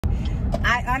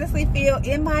I honestly feel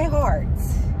in my heart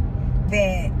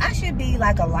that I should be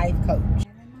like a life coach.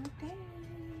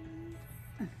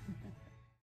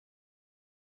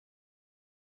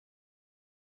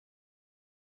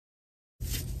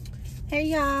 Hey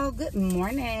y'all, good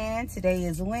morning. Today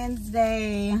is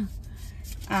Wednesday.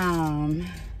 I'm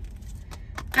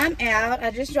out.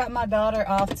 I just dropped my daughter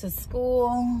off to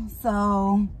school,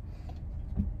 so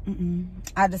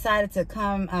I decided to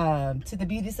come to the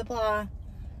beauty supply,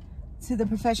 to the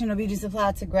professional beauty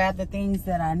supply, to grab the things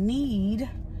that I need,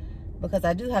 because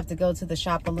I do have to go to the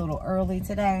shop a little early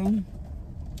today.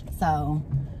 So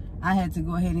I had to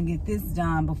go ahead and get this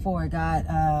done before it got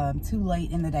too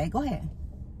late in the day. Go ahead.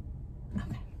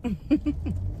 Okay.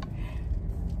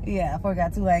 Yeah, before it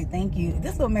got too late. Thank you.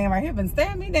 This little man right here been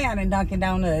staring me down in Dunkin'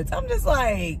 Donuts. I'm just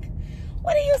like,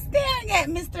 what are you staring at,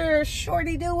 Mr.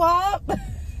 Shorty Doo-Wop?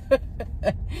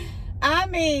 I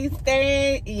mean,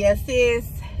 staring your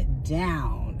sis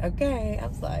down. Okay, I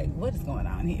was like, what is going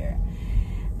on here?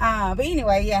 But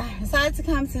anyway, yeah, decided to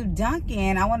come to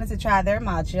Dunkin'. I wanted to try their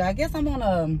matcha. I guess I'm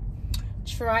gonna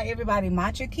try everybody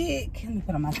matcha kick. Let me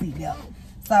put on my seatbelt.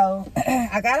 So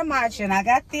I got a matcha and I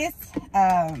got this.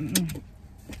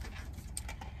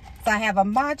 So I have a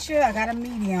matcha, I got a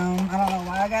medium. I don't know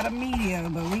why I got a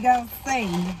medium, but we gonna see.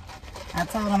 I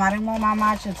told him I didn't want my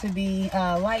matcha to be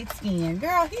light skinned.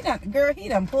 Girl, he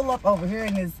done pull up over here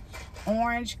in his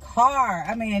orange car.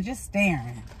 I mean, just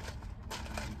staring.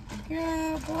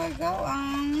 Girl, boy, go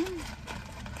on.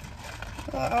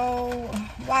 Uh-oh,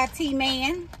 YT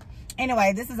man.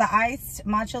 Anyway, this is an iced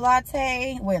matcha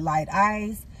latte with light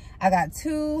ice. I got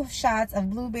 2 shots of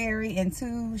blueberry and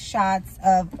 2 shots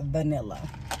of vanilla.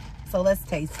 So let's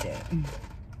taste it.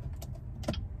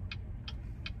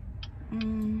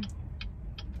 You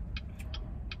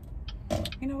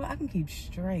know what? I can keep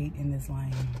straight in this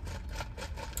lane.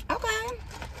 Okay.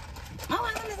 All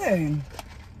right, let me see.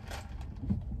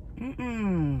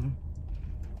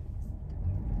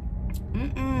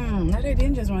 No, they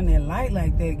didn't just run that light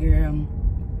like that, girl.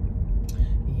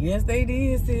 Yes, they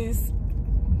did, sis.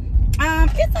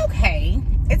 It's okay.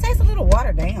 It tastes a little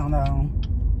watered down, though.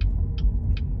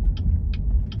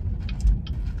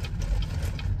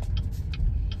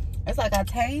 It's like I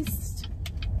taste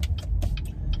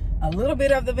a little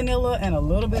bit of the vanilla and a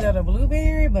little bit of the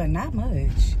blueberry, but not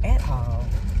much at all.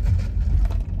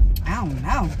 I don't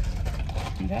know.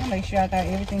 I'm trying to make sure I got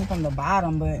everything from the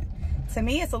bottom, but to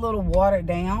me, it's a little watered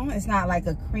down. It's not like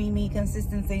a creamy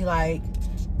consistency like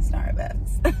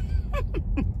Starbucks.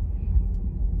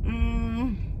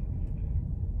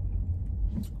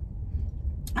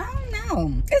 I don't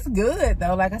know. It's good,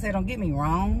 though. Like I said, don't get me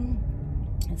wrong.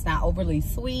 It's not overly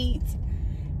sweet,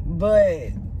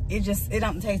 but it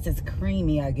don't taste as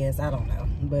creamy, I guess. I don't know,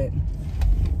 but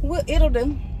well, it'll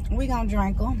do. We gonna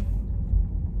drink them.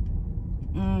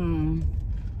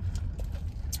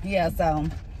 Yeah, so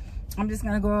I'm just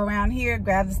gonna go around here,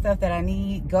 grab the stuff that I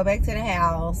need, go back to the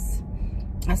house.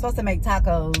 I'm supposed to make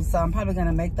tacos, so I'm probably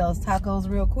gonna make those tacos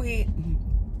real quick,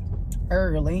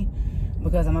 early,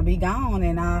 because I'm gonna be gone,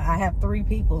 and I have 3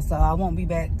 people, so I won't be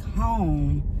back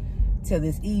home till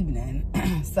this evening.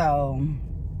 So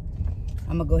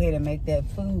I'm gonna go ahead and make that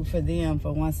food for them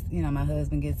for once, you know, my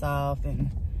husband gets off and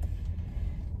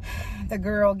the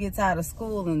girl gets out of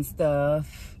school and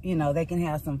stuff. You know, they can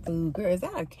have some food. Girl, is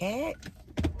that a cat?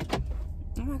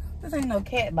 This ain't no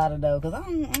cat bottle though, because I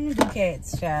don't do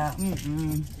cats, child.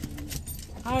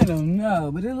 I don't know,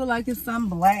 but it look like it's some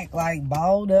black, like,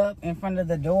 balled up in front of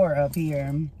the door up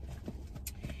here.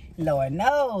 Lord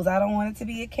knows I don't want it to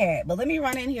be a cat, but let me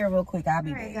run in here real quick. I'll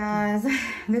be back. Guys,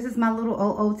 this is my little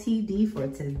OOTD for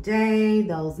today.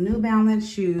 Those New Balance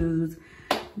shoes,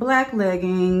 black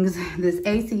leggings, this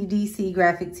AC/DC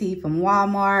graphic tee from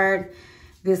Walmart,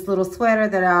 this little sweater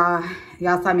that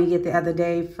y'all saw me get the other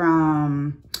day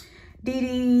from Dee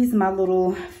Dee's, my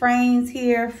little frames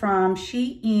here from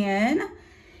Shein.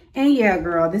 And yeah,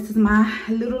 girl, this is my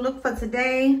little look for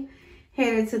today.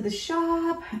 Headed to the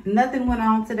shop. Nothing went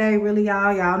on today, really,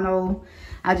 y'all. Y'all know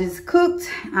I just cooked.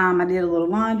 I did a little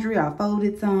laundry. I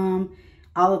folded some.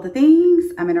 All of the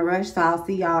things. I'm in a rush, so I'll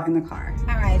see y'all in the car.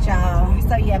 All right, y'all.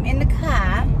 So yeah, I'm in the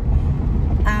car.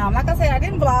 Like I said, I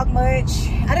didn't vlog much.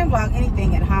 I didn't vlog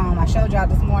anything at home. I showed y'all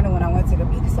this morning when I went to the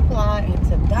beauty supply and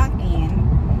to Dunkin'.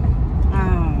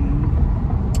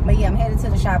 But yeah, I'm headed to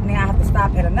the shop now. I have to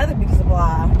stop at another beauty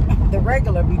supply, the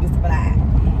regular beauty supply,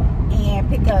 and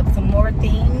pick up some more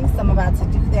things. So I'm about to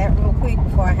do that real quick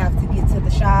before I have to get to the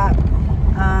shop.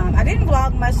 I didn't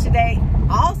vlog much today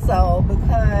also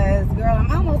because, girl,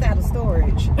 I'm almost out of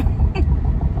storage.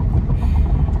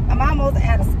 I'm almost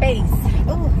out of space.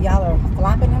 Oh, y'all are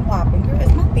flopping and flopping. Girl,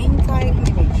 is my thing tight?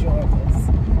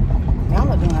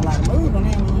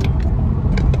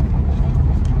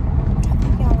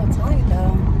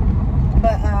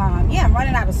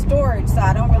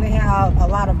 have a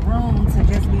lot of room to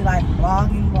just be like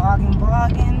vlogging.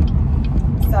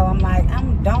 So I'm like, I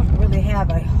don't really have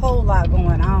a whole lot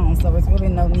going on, so it's really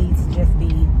no need to just be,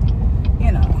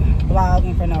 you know,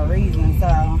 vlogging for no reason.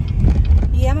 So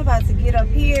yeah, I'm about to get up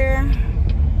here,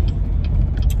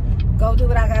 go do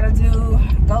what I gotta do,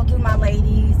 go do my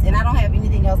ladies, and I don't have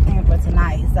anything else planned for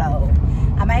tonight. So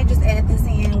I might just add this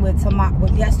in with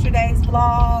yesterday's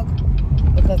vlog,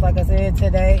 because like I said,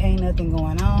 today ain't nothing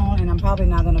going on, and I'm probably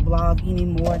not gonna vlog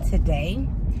anymore today.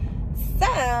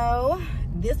 So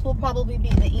this will probably be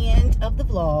the end of the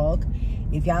vlog.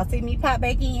 If y'all see me pop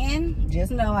back in,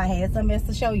 just know I had something else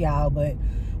to show y'all, but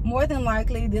more than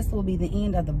likely this will be the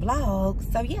end of the vlog.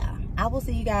 So yeah, I will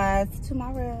see you guys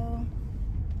tomorrow.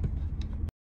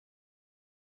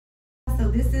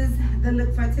 So this is the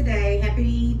look for today.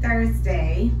 Happy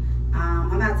Thursday.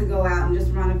 I'm about to go out and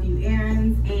just run a few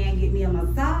errands and get me a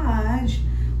massage.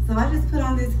 So I just put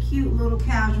on this cute little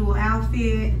casual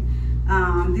outfit.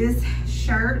 This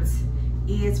shirt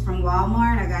is from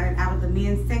Walmart. I got it out of the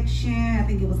men's section. I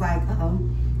think it was like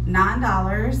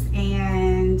 $9,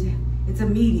 and it's a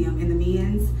medium in the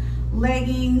men's.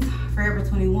 Leggings, Forever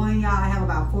 21, y'all. I have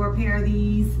about 4 pair of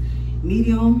these,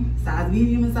 medium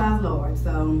and size large.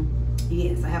 So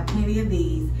yes, I have plenty of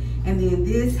these. And then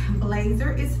this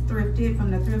blazer is thrifted from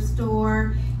the thrift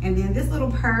store. And then this little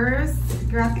purse,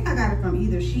 girl, I think I got it from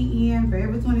either Shein,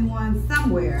 Forever 21,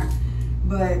 somewhere.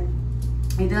 But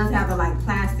it does have the like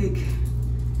plastic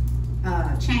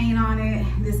chain on it.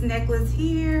 This necklace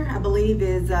here, I believe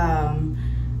is, I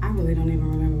really don't even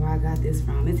remember where I got this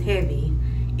from. It's heavy.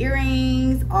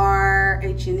 Earrings are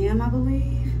H&M, I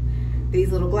believe.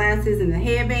 These little glasses and the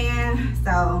headband.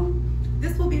 So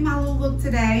this will be my little look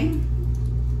today.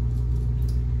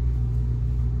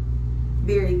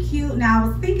 Very cute. Now I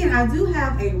was thinking I do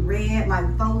have a red like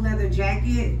faux leather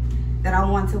jacket that I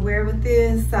want to wear with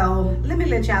this. So let me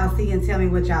let y'all see and tell me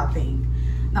what y'all think.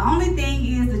 The only thing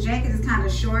is the jacket is kind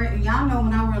of short, and y'all know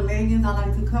when I wear leggings, I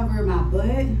like to cover my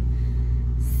butt.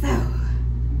 So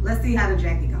let's see how the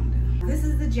jacket gonna do. This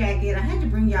is the jacket. I had to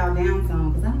bring y'all down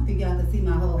some because I don't think y'all can see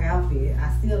my whole outfit.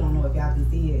 I still don't know if y'all can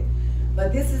see it.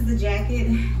 But this is the jacket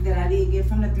that I did get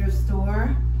from the thrift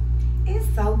store. It's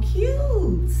so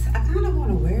cute. I kind of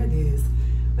want to wear this.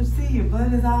 But you see, your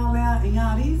butt is all out. And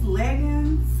y'all, these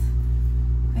leggings,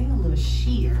 they a little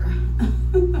sheer.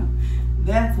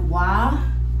 That's why.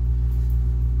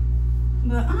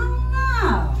 But I don't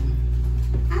know.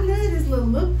 I love this little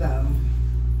look though.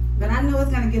 But I know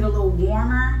it's going to get a little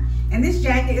warmer. And this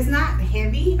jacket is not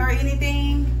heavy or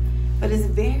anything, but it's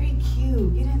very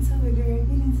cute. Get into it, girl.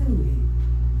 Get into it.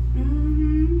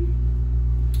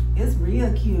 It's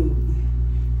real cute.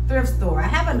 Thrift store. I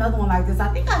have another one like this. I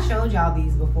think I showed y'all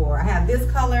these before. I have this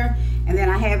color, and then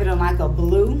I have it in like a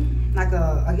blue, like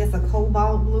a, I guess a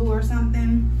cobalt blue or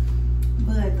something.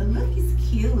 But the look is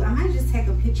cute. I might just take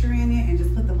a picture in it and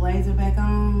just put the blazer back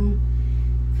on,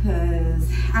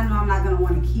 because I know I'm not gonna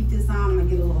want to keep this on. I'm gonna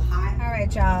get a little hot. All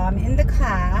right, y'all. I'm in the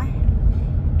car,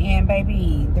 and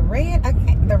baby, the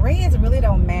reds really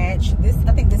don't match. This,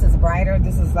 I think this is brighter.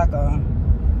 This is like a,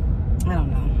 I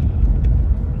don't know,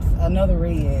 another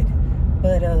red.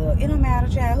 But it don't matter,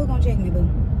 child. Who gonna check me, boo?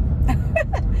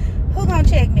 Who gonna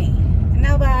check me?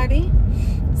 Nobody.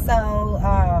 So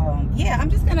yeah, I'm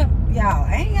just gonna, y'all,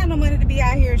 I ain't got no money to be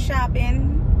out here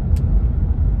shopping.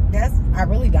 I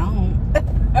really don't.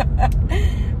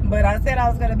 But I said I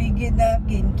was gonna be getting up,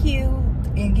 getting cute,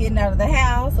 and getting out of the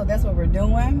house, so that's what we're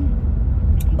doing.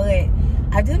 But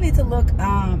I do need to look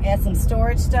at some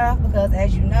storage stuff, because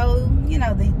as you know,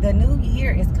 the new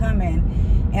year is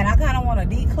coming, and I kind of want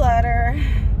to declutter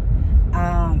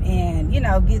and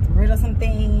get rid of some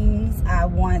things. I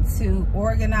want to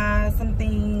organize some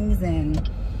things, and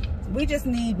we just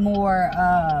need more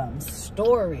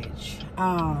storage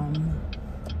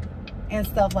and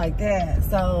stuff like that.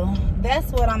 So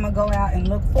that's what I'm gonna go out and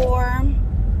look for.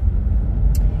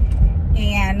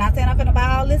 And not saying I'm gonna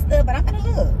buy all this stuff, but I'm gonna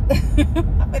look.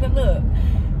 I'm gonna look.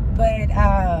 But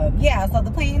yeah, so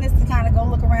the plan is to kind of go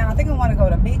look around. I think I want to go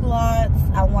to Big Lots.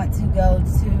 I want to go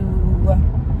to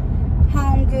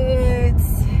Home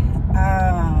Goods.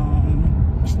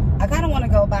 I kind of want to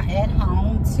go by At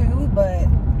Home too, but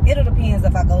it'll depends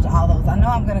if I go to all those. I know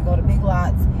I'm gonna go to Big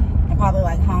Lots and probably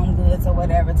like Home Goods or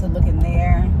whatever to look in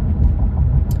there,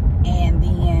 and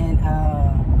then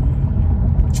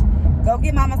go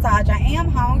get my massage. I am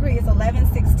hungry. It's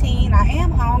 11:16. I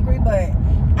am hungry, but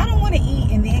I don't want to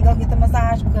eat and then go get the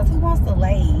massage, because who wants to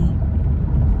lay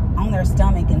on their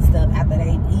stomach and stuff after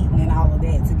they've eaten and all of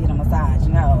that to get a massage?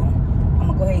 No. I'm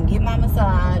gonna go ahead and get my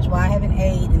massage while I haven't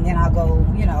ate, and then I'll go,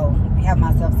 have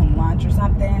myself some lunch or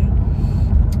something.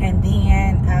 And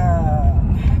then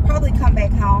probably come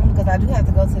back home because I do have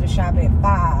to go to the shop at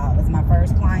 5. It's my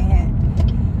first client.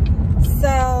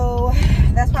 So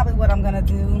that's probably what I'm gonna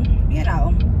do, you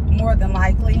know, more than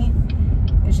likely.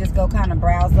 Is just go kind of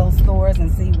browse those stores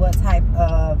and see what type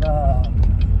of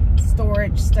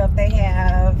storage stuff they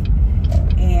have.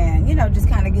 And, you know, just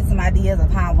kind of get some ideas of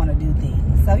how I want to do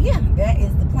things. So yeah, that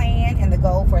is the plan and the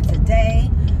goal for today.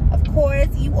 Of course,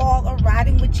 you all are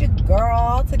riding with your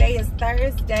girl. Today is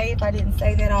Thursday, if I didn't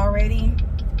say that already.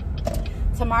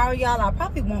 Tomorrow, y'all, I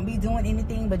probably won't be doing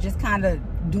anything but just kind of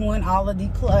doing all the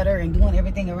declutter and doing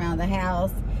everything around the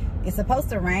house. It's supposed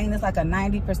to rain. It's like a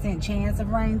 90% chance of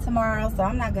rain tomorrow. So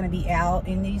I'm not going to be out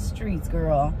in these streets,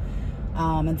 girl,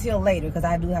 until later because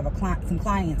I do have some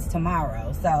clients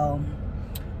tomorrow. So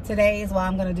today is why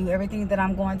I'm going to do everything that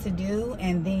I'm going to do.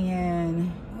 And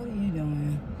then, what are you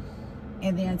doing?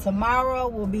 And then tomorrow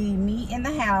will be me in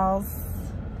the house,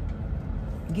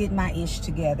 get my ish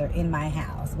together in my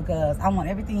house because I want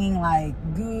everything like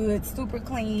good, super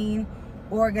clean,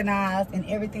 organized, and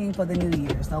everything for the new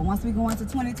year. So once we go into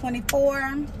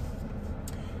 2024,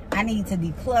 I need to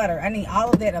declutter. I need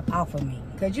all of that up off of me.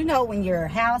 Because you know when your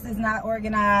house is not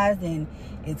organized and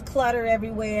it's clutter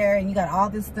everywhere and you got all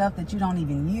this stuff that you don't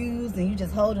even use and you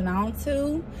just holding on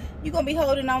to, you're going to be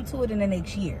holding on to it in the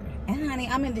next year. And honey,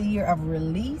 I'm in the year of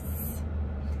release.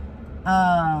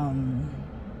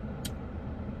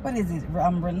 What is it?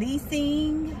 I'm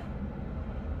releasing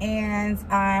and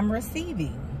I'm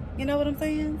receiving. You know what I'm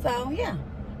saying? So yeah,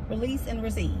 release and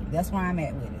receive. That's where I'm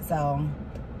at with it. So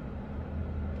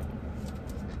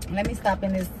let me stop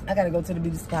in this. I gotta go to the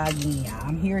beauty spa again, y'all.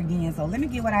 I'm here again, so let me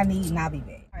get what I need and I'll be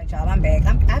back. All right, y'all, I'm back.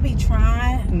 I be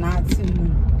trying not to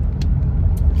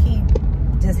keep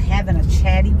just having a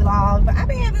chatty vlog, but I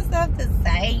be having stuff to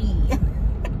say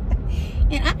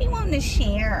and I be wanting to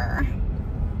share.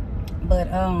 But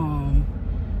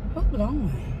hold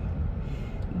on.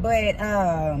 But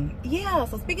yeah,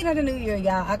 so speaking of the new year,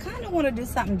 y'all, I kind of want to do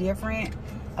something different.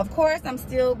 Of course, I'm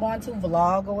still going to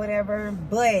vlog or whatever,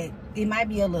 but it might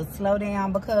be a little slow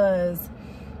down because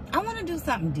I want to do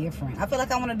something different. I feel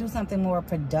like I want to do something more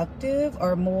productive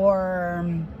or more,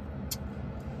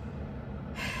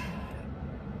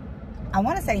 I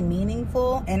want to say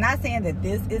meaningful, and not saying that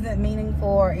this isn't meaningful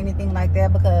or anything like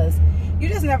that, because you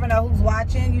just never know who's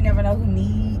watching. You never know who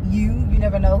need you. You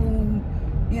never know who,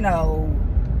 you know,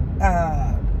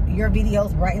 your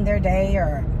videos brighten their day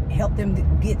or help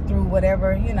them get through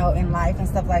whatever, you know, in life and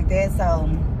stuff like that. So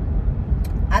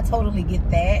I totally get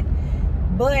that.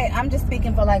 But I'm just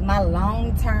speaking for like my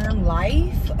long-term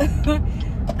life.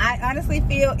 I honestly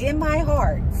feel in my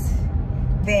heart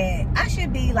that I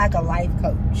should be like a life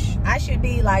coach. I should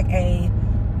be like a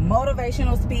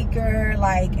motivational speaker,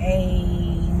 like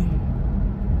a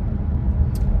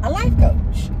life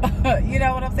coach. You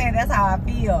know what I'm saying? That's how I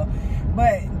feel.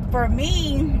 But for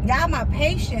me, y'all, my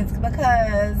patience,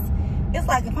 because it's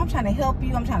like if I'm trying to help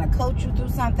you, I'm trying to coach you through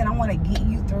something, I want to get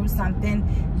you through something,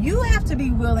 you have to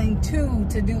be willing to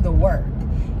do the work.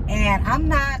 And I'm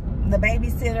not the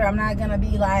babysitter. I'm not gonna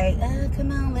be like,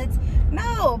 come on, let's,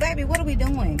 no, baby, what are we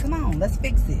doing? Come on, let's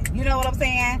fix it. You know what I'm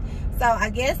saying? So I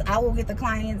guess I will get the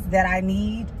clients that I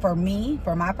need for me,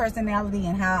 for my personality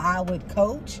and how I would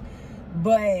coach.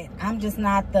 But I'm just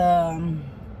not the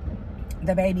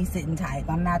babysitting type.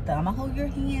 I'm not the, I'm gonna hold your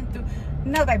hand through.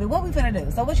 No, baby, what we finna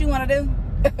do? So what you wanna do?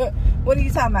 What are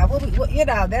you talking about? What, you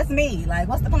know, that's me. Like,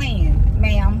 what's the plan,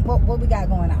 ma'am? What we got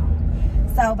going on?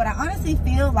 So, but I honestly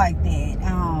feel like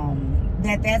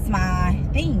that, that's my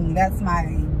thing. That's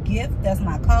my gift. That's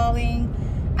my calling.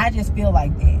 I just feel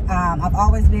like that. I've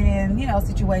always been in, you know,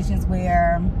 situations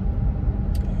where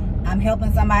I'm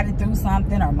helping somebody through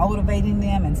something or motivating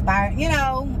them, inspiring, you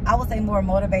know, I would say more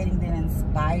motivating than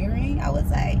inspiring, I would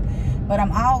say. But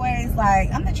I'm always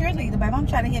like, I'm the cheerleader, babe. I'm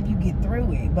trying to help you get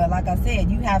through it. But like I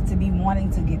said, you have to be wanting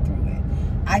to get through it.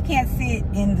 I can't sit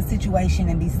in the situation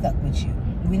and be stuck with you.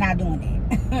 We're not doing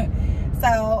that.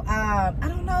 So, I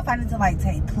don't know if I need to like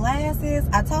take classes.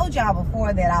 I told y'all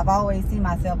before that I've always seen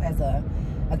myself as a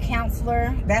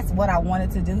counselor. That's what I wanted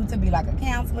to do, to be like a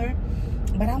counselor.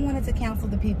 But I wanted to counsel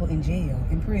the people in jail,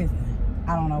 in prison.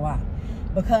 I don't know why.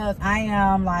 Because I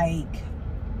am like,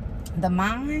 the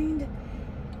mind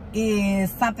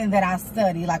is something that I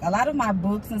study. Like a lot of my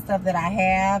books and stuff that I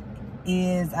have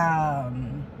is,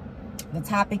 the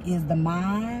topic is the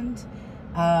mind.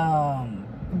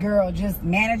 Girl, just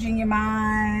managing your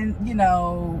mind, you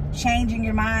know, changing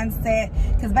your mindset.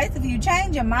 Because basically, you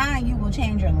change your mind, you will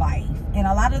change your life. And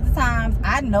a lot of the times,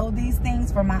 I know these things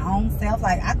for my own self.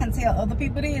 Like, I can tell other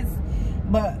people this,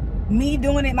 but me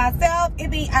doing it myself,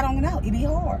 I don't know, it be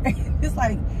hard. It's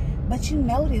like, But you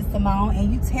know this, Simone,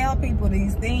 and you tell people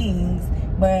these things,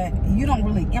 but you don't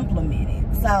really implement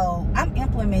it. So I'm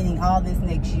implementing all this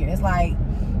next year. It's like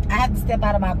I have to step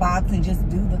out of my box and just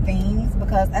do the things,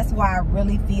 because that's why I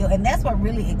really feel, and that's what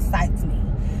really excites me.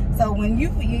 So when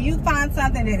you find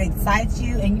something that excites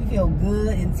you and you feel good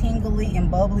and tingly and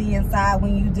bubbly inside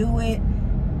when you do it,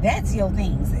 that's your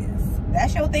thing, sis.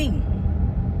 That's your thing.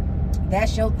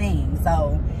 That's your thing.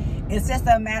 So it's just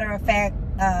a matter of fact,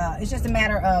 it's just a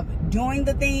matter of doing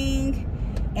the thing,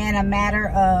 and a matter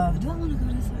of, do I want to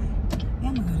go this way? Yeah,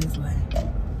 I'm gonna go this way.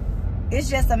 It's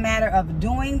just a matter of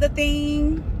doing the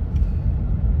thing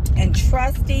and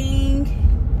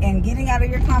trusting and getting out of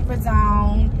your comfort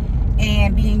zone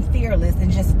and being fearless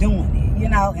and just doing it, you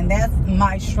know. And that's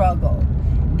my struggle,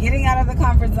 getting out of the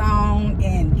comfort zone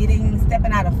and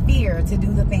stepping out of fear to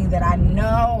do the thing that I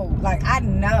know, like I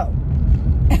know.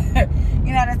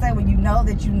 You know what I say, when you know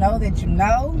that you know that you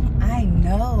know, I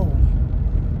know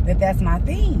that that's my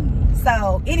thing.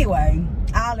 So anyway,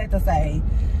 all that to say,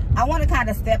 I want to kind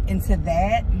of step into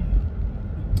that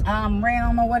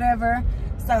realm or whatever.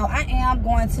 So I am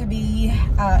going to be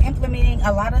implementing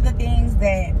a lot of the things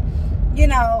that, you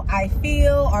know, I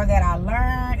feel or that I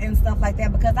learned and stuff like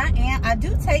that, because I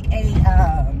do take a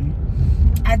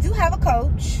I do have a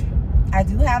coach. I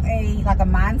do have a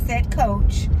mindset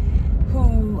coach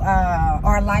who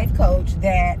or a life coach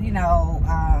that, you know,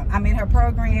 I'm in her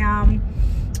program,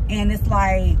 and it's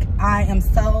like I am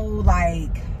so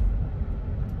like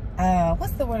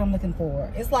what's the word I'm looking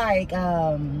for? It's like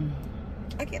I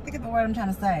can't think of the word I'm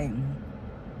trying to say.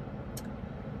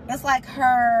 It's like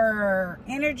her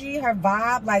energy, her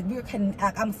vibe, like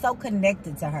I'm so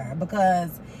connected to her,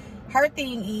 because her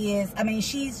thing is, I mean,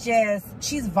 she's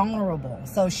vulnerable.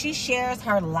 So she shares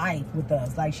her life with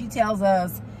us. Like, she tells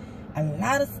us a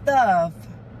lot of stuff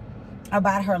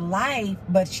about her life,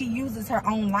 but she uses her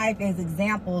own life as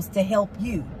examples to help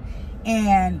you.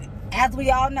 And as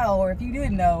we all know, or if you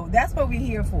didn't know, that's what we're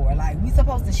here for. Like, we're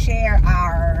supposed to share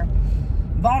our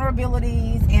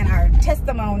vulnerabilities and our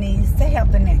testimonies to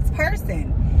help the next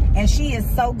person. And she is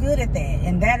so good at that.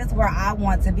 And that is where I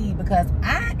want to be, because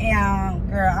I am,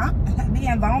 girl,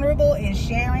 being vulnerable and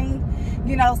sharing,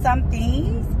 you know, some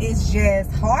things is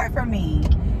just hard for me.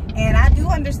 And I do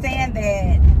understand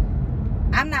that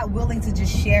I'm not willing to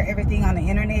just share everything on the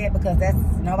internet, because that's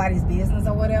nobody's business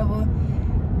or whatever.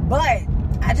 But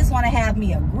I just want to have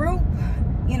me a group,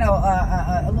 you know,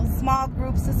 a little small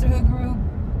group, sisterhood group,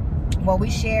 where we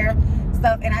share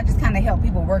stuff, and I just kind of help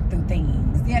people work through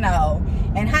things, you know.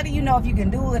 And how do you know if you can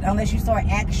do it unless you start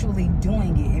actually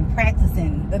doing it and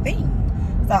practicing the thing?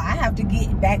 So I have to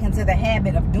get back into the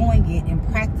habit of doing it and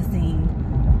practicing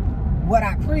what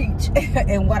I preach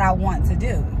and what I want to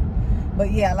do.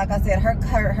 But yeah, like I said, her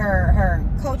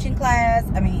coaching class,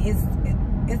 I mean,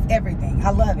 it's everything.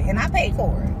 I love it, and I pay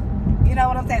for it. You know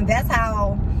what I'm saying? That's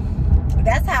how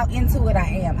into it I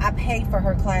am. I pay for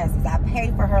her classes. I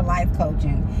pay for her life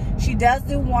coaching. She does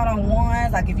do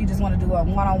one-on-ones, like if you just want to do a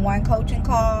one-on-one coaching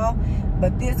call.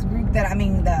 But this group that, I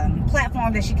mean, the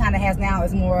platform that she kind of has now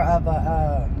is more of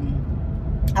a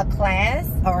class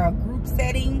or a group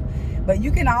setting. But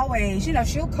you can always, you know,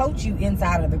 she'll coach you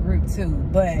inside of the group too.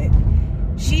 But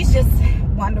she's just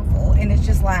wonderful. And it's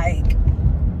just like,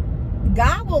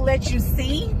 God will let you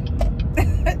see.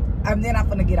 I'm then I'm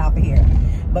gonna get off of here.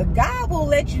 But God will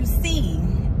let you see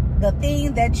the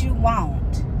thing that you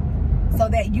want, so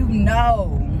that you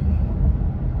know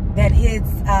that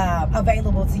it's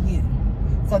available to you,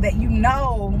 so that you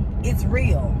know it's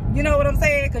real. You know what I'm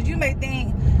saying? Because you may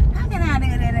think, how can I do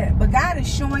that? But God is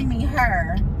showing me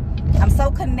her. I'm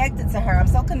so connected to her. I'm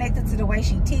so connected to the way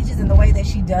she teaches and the way that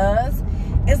she does.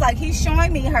 It's like he's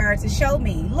showing me her to show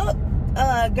me, look,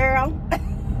 girl.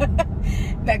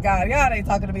 That God, y'all ain't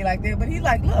talking to me like that, but he's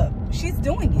like, look, she's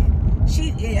doing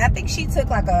it. I think she took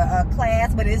like a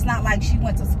class, but it's not like she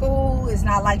went to school. It's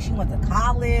not like she went to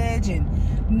college. And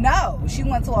no, she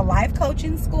went to a life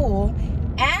coaching school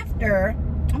after,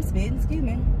 I'm spitting, excuse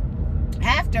me,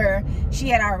 after she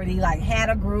had already like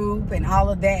had a group and all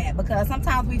of that. Because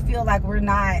sometimes we feel like we're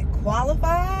not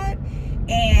qualified,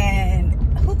 and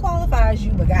who qualifies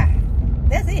you but God?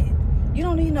 That's it. You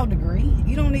don't need no degree.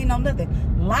 You don't need no nothing.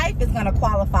 Life is going to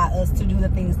qualify us to do the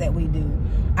things that we do.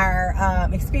 Our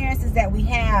experiences that we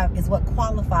have is what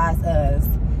qualifies us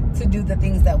to do the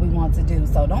things that we want to do.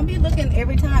 So don't be looking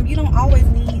every time. You don't always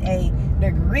need a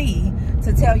degree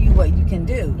to tell you what you can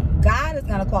do. God is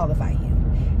going to qualify you.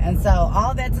 And so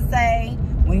all that to say,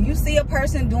 when you see a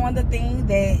person doing the thing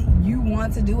that you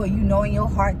want to do, or you know in your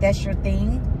heart that's your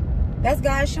thing, that's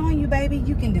God showing you, baby,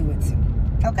 you can do it too.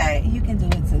 Okay, you can do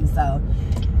it too. So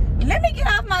Let me get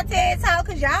off my TED Talk,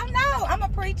 because y'all know I'm a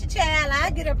preacher, child. I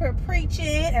get up here preaching,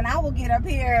 and I will get up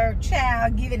here,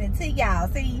 child, giving it to y'all.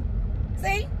 See?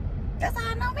 That's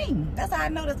how I know me. That's how I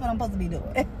know that's what I'm supposed to be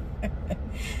doing.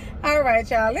 All right,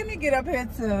 y'all. Let me get up here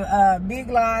to Big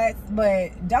Lots,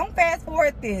 but don't fast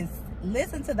forward this.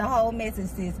 Listen to the whole message,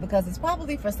 sis, because it's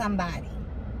probably for somebody.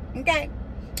 Okay?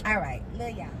 All right.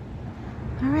 Love y'all.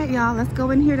 All right, y'all. Let's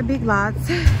go in here to Big Lots,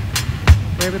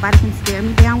 where everybody can stare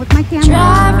me down with my camera.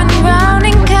 Driving around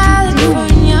in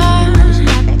California,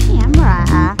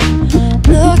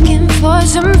 looking for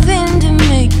something to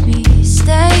make me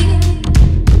stay.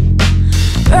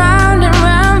 Round and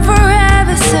round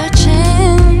forever,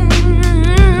 searching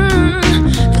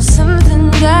for something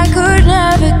that could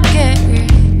never get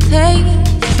replaced.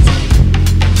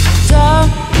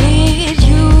 Don't need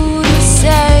you to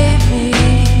save me,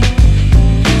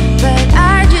 but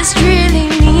I just really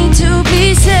need to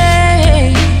be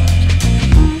saved.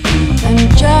 I'm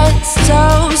just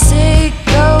so sick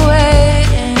of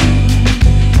waiting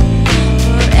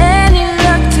for any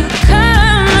luck to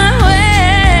come my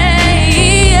way.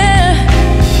 Yeah.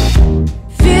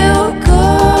 Feel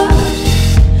good,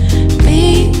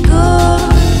 be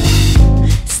good,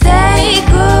 stay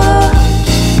good,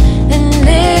 and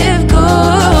live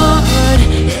good.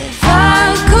 If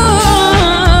I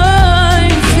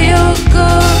could feel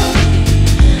good,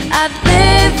 I'd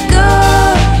live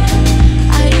good,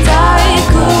 I'd die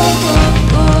good.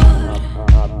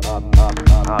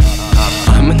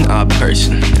 I'm an odd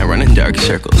person, I run in dark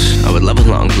circles. I would love a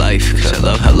long life, cause I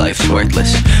love how life's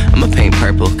worthless. I'ma paint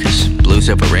purple, cause blue's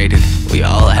overrated. We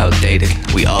all outdated,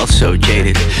 we all so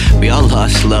jaded. We all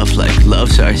lost love like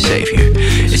love's our savior.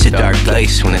 It's a dark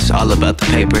place when it's all about the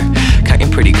paper.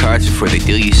 Counting pretty cards before they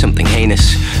deal you something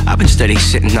heinous. I've been steady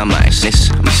sitting on my ass.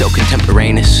 I'm so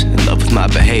contemporaneous, in love with my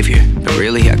behavior. But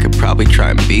really I could probably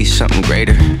try and be something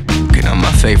greater. Okay, I'm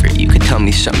my favorite, you could tell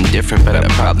me something different, but I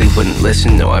probably wouldn't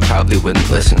listen. No, I probably wouldn't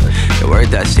listen. The word,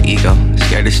 that's the ego,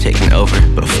 scared it's taking over.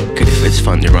 But fuck it if it's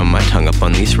fun to run my tongue up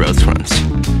on these road fronts.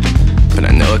 But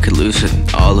I know I could lose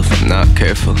it all if I'm not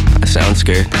careful. I sound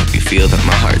scared, hope you feel that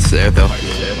my heart's there though.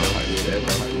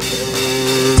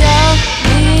 Don't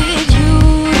need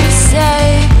you to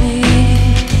save me,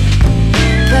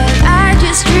 but I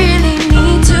just really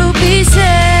need to be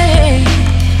saved.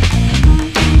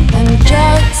 I'm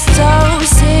just so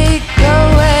sick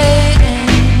of waiting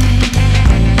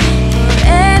for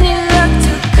any luck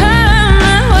to come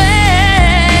my way.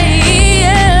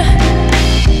 Yeah.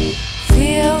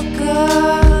 Feel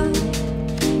good,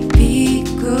 be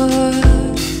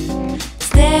good,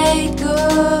 stay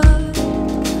good,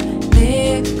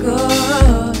 live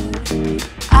good.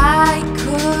 I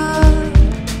could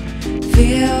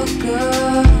feel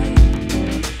good,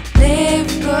 live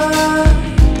good,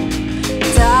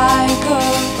 die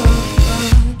good.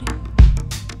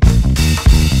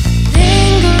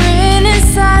 Lingering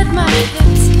inside my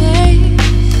headspace,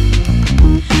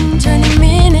 turning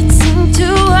minutes into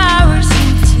hours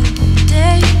into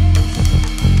days.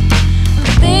 I'm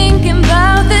thinking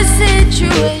about the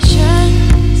situations,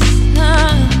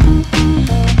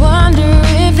 wonder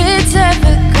if it's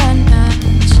ever gonna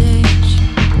change.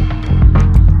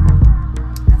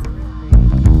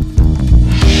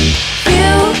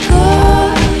 Feel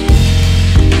good,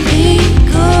 be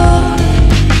good,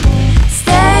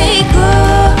 stay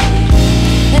good,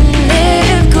 and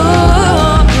live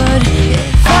good.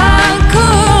 If I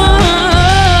could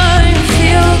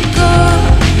feel good,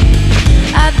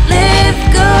 I'd live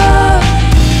good,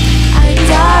 I'd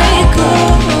die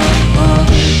good.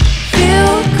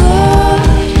 Feel good,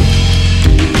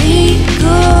 be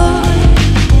good,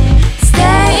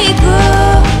 stay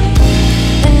good,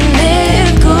 and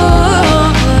live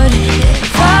good.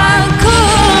 If I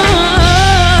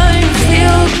could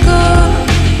feel good,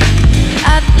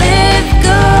 I'd live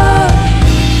good,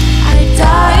 I'd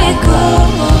die good.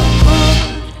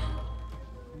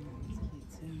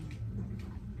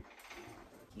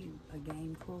 Cute. A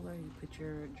game cooler. You put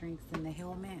your drinks in the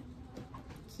helmet.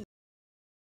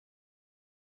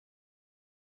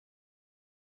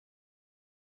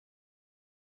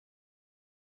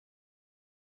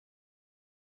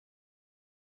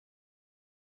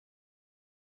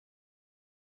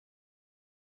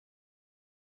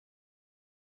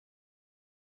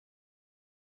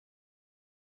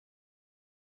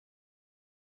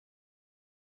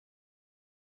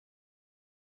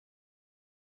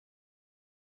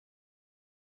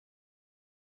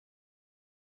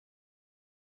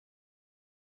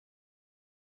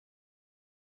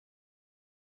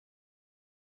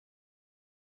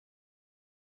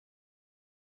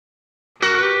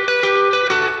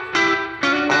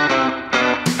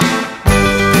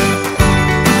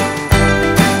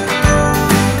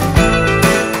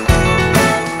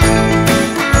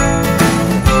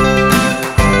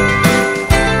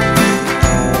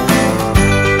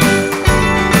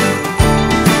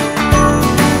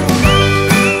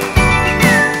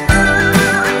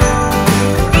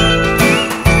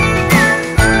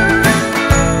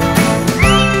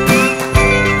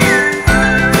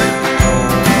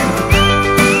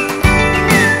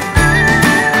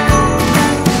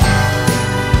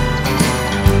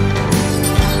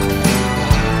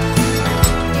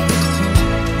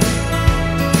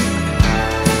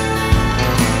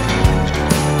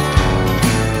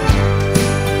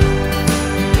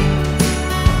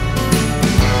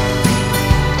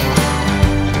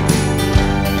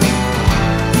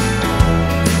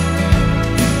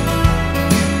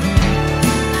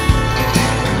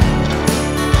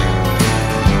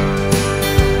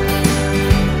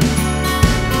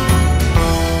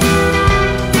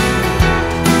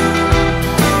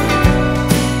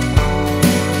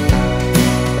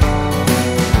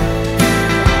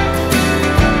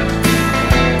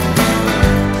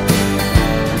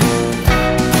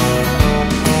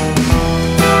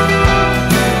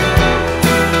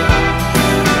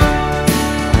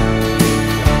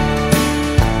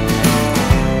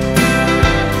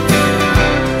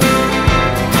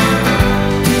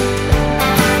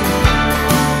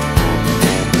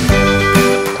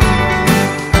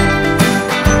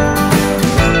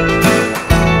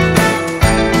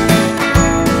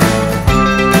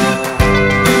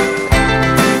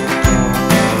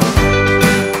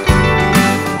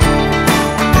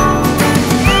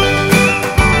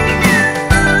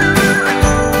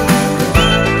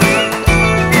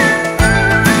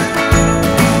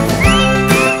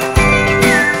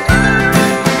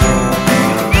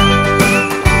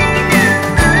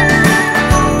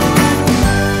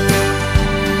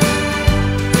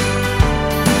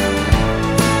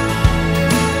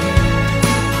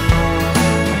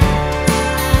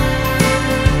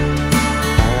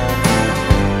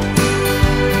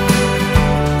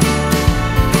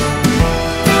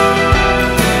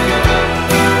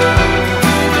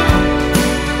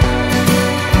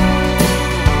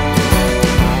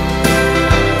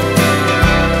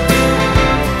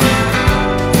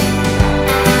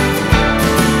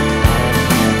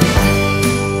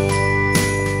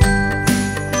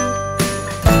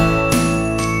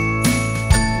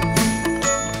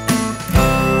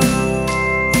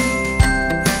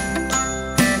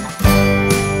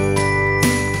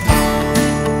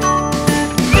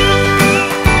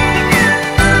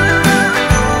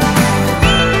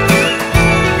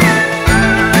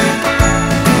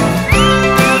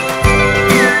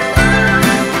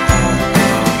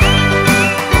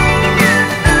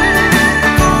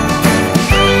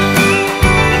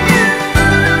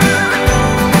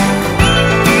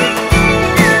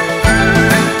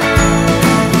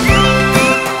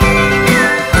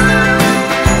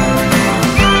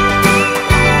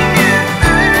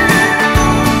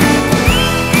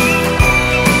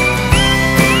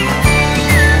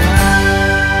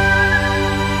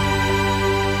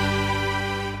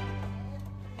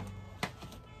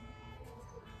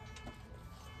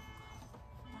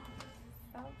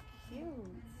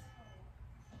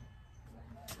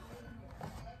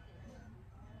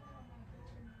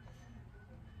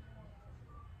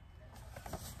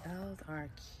 are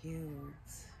cute.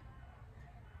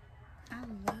 I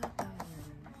love those.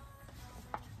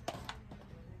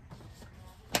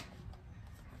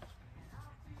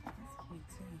 That's cute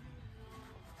too.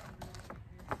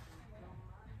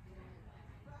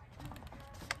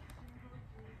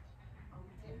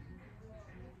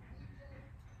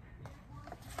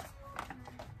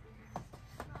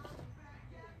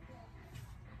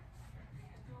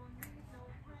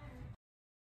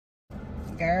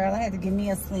 Girl, I had to give me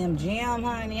a Slim Jim,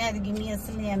 honey. I had to give me a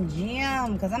Slim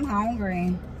Jim because I'm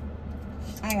hungry.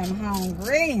 I am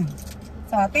hungry.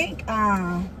 So I think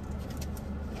I'm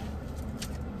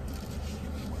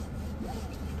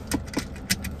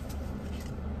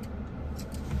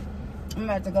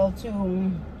about to go to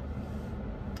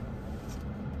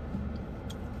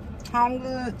Home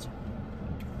Goods.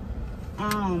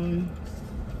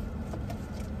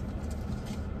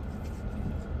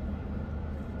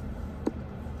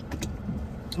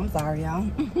 I'm sorry, y'all.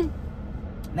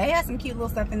 They had some cute little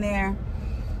stuff in there.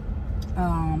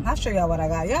 I'll show y'all what I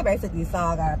got. Y'all basically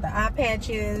saw I got the eye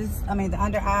patches. I mean, the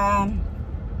under eye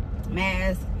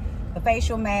mask, the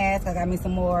facial mask. I got me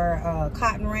some more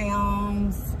cotton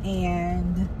rounds.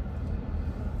 And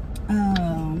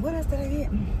what else did I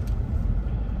get?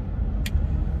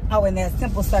 Oh, and that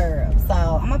simple syrup. So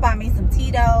I'm gonna buy me some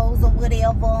Tito's or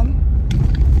whatever,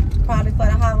 probably for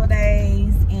the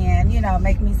holidays, and you know,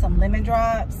 make me some lemon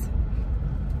drops.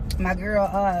 My girl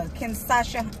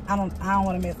Kinshasa, I don't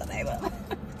want to mess the name up.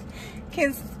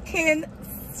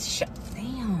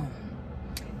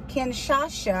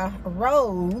 Kinshasa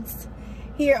Rhodes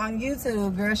here on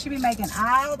YouTube, girl. She be making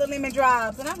all the lemon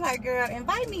drops, and I'm like, girl,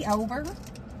 invite me over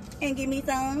and give me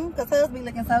some, cause hers be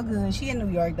looking so good. She in New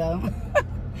York though.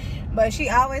 But she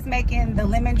always making the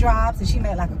lemon drops, and she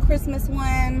made like a Christmas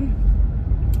one.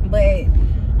 But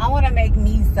I want to make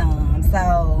me some,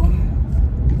 so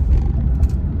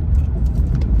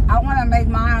I want to make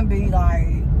mine be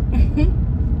like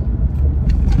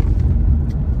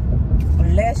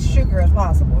less sugar as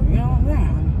possible. You know what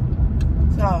I'm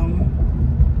saying? So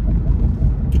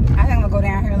I think I'm gonna go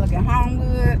down here and look at Home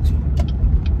Goods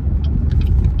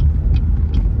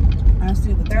and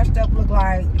see what their stuff look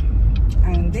like.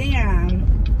 And then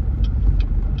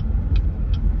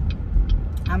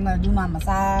I'm gonna do my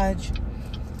massage.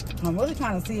 I'm really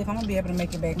trying to see if I'm gonna be able to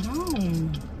make it back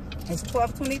home. It's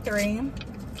 12:23.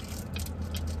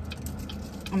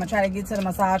 I'm gonna try to get to the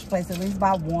massage place at least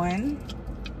by 1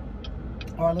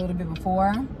 or a little bit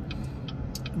before.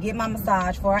 Get my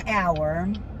massage for an hour.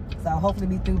 So I'll hopefully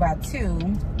be through by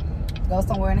 2. Go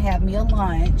somewhere and have me a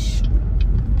lunch.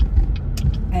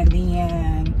 And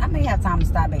then I may have time to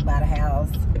stop back by the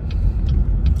house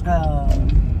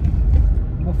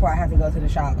before I have to go to the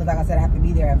shop, because like I said, I have to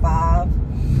be there at 5.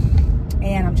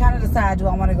 And I'm trying to decide, do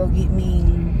I want to go get me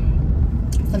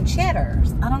some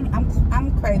cheddars?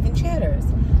 I'm craving cheddars.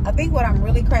 I think what I'm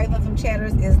really craving from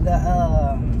cheddars is the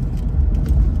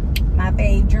my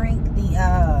fave drink, the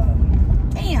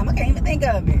damn, I can't even think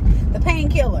of it, the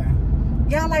painkiller.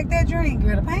 Y'all like that drink,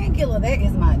 girl? The painkiller, that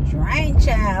is my drink,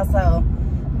 child. So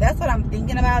that's what I'm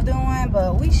thinking about doing,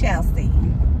 but we shall see.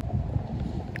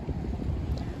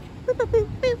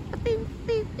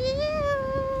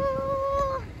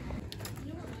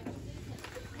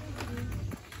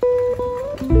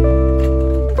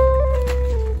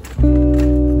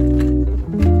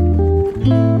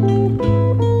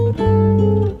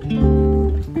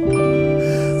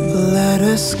 Let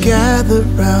us gather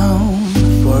round,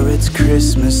 for it's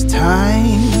Christmas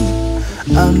time.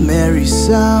 A merry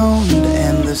sound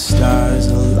and the stars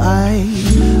alight.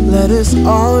 Let us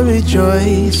all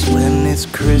rejoice when it's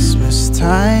Christmas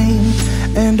time,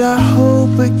 and our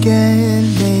hope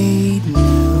again made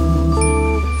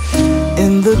new.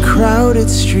 In the crowded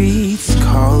streets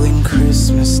calling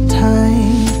Christmas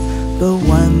time, the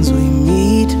ones we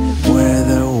meet wear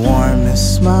their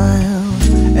warmest smile.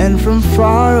 And from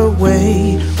far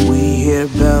away we hear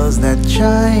bells that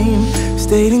chime,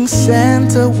 stating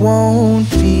Santa won't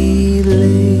be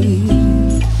late.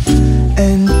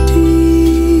 And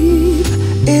deep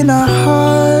in our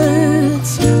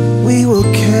hearts we will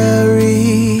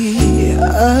carry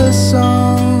a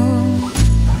song,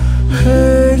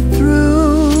 heard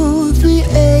through the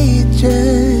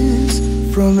ages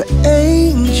from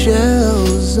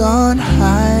angels on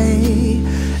high.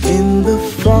 In the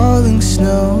falling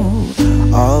snow,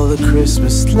 all the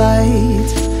Christmas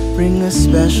lights bring a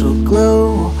special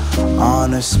glow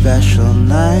on a special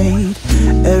night.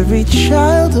 Every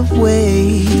child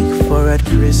awake, for at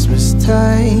Christmas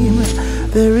time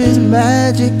there is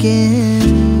magic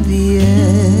in the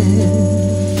air.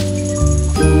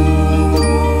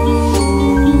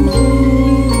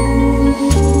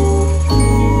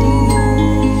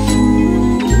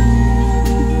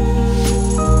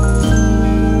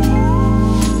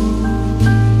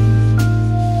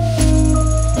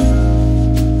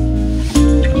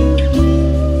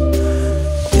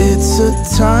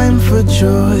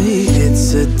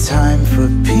 time for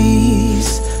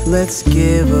peace. Let's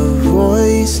give a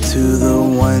voice to the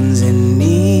ones in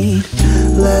need.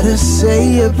 Let us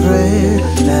say a prayer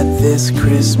that this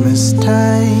Christmas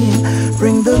time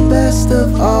bring the best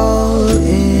of all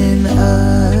in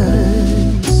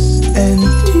us. And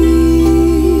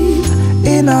deep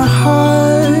in our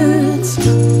hearts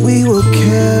we will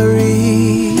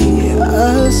carry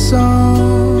a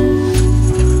song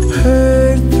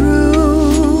heard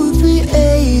through the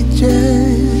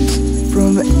ages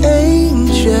from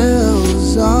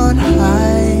angels on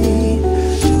high.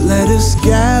 Let us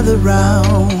gather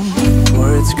round,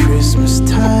 for it's Christmas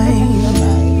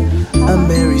time. A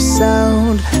merry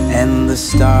sound and the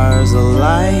stars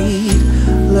alight.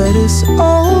 Let us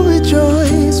all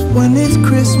rejoice when it's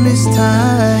Christmas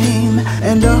time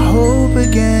and our hope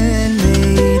again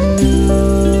made new.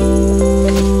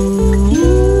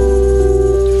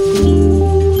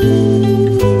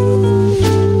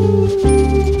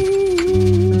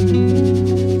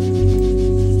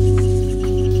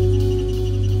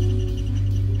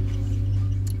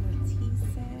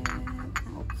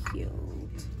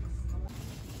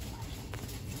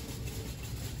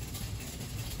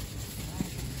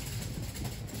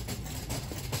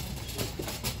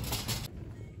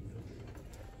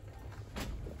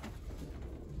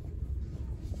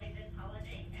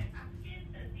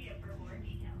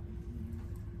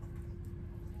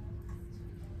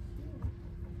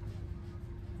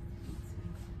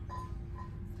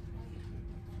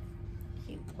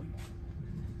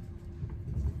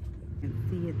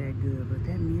 See it that good, but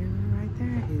that mirror right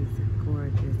there is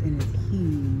gorgeous and it's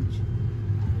huge,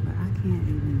 but I can't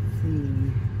even see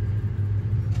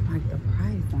like the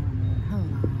price on it.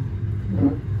 Hold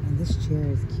on. And this chair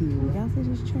is cute. Y'all see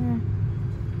this chair?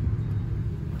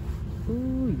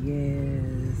 Oh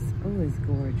yes. Oh, it's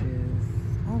gorgeous.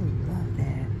 I love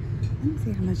that. Let me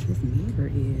see how much this mirror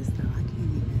is though. I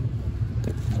can't even.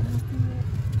 Oh,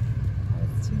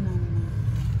 it's $2.99.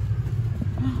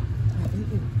 Oh, it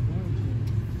is gorgeous.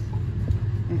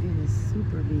 And it is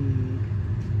super big.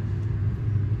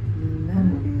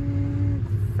 Love it.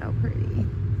 So pretty.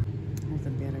 That's a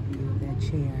better view of that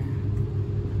chair.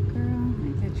 Girl,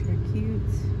 ain't that chair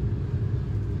cute?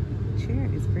 The chair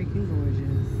is freaking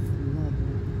gorgeous. Love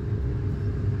it.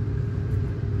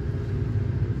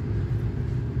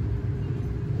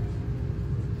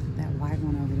 That white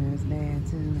one over there is bad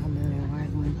too. I love that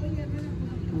white one.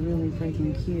 Really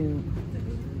freaking cute.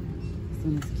 This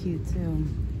one is cute too.